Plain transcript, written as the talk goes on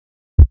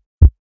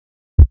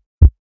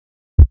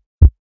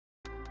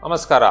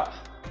Namaskara,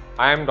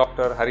 I am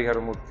Dr. Harihara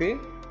Murthy.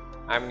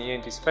 I am an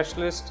ENT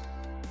specialist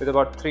with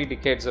about 3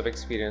 decades of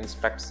experience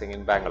practicing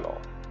in Bangalore.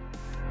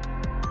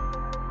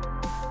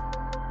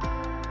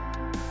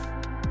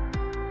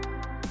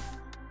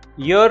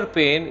 Ear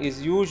pain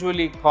is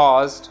usually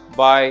caused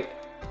by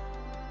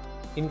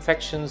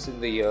infections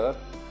in the ear,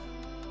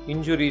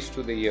 injuries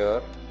to the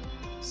ear,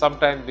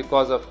 sometimes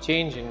because of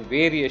change in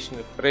variation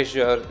of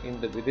pressure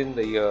within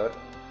the ear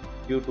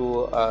due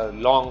to a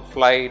long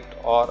flight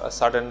or a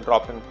sudden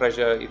drop in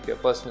pressure if a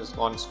person has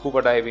gone scuba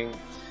diving.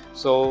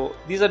 So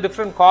these are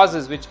different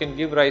causes which can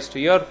give rise to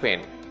ear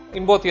pain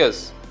in both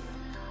ears,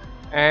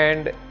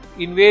 and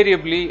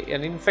invariably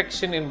an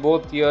infection in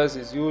both ears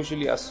is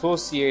usually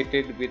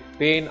associated with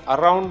pain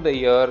around the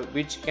ear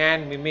which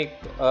can mimic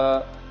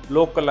a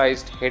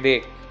localized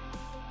headache.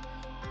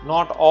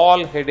 Not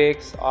all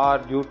headaches are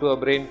due to a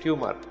brain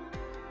tumor.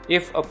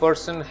 If a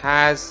person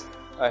has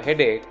a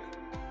headache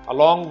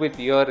along with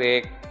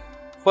earache,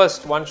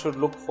 first one should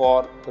look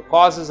for the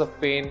causes of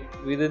pain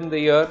within the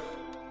ear,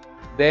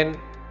 then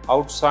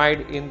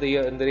outside in the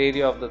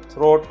area of the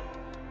throat.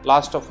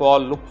 Last of all,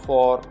 look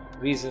for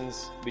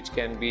reasons which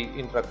can be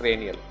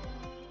intracranial.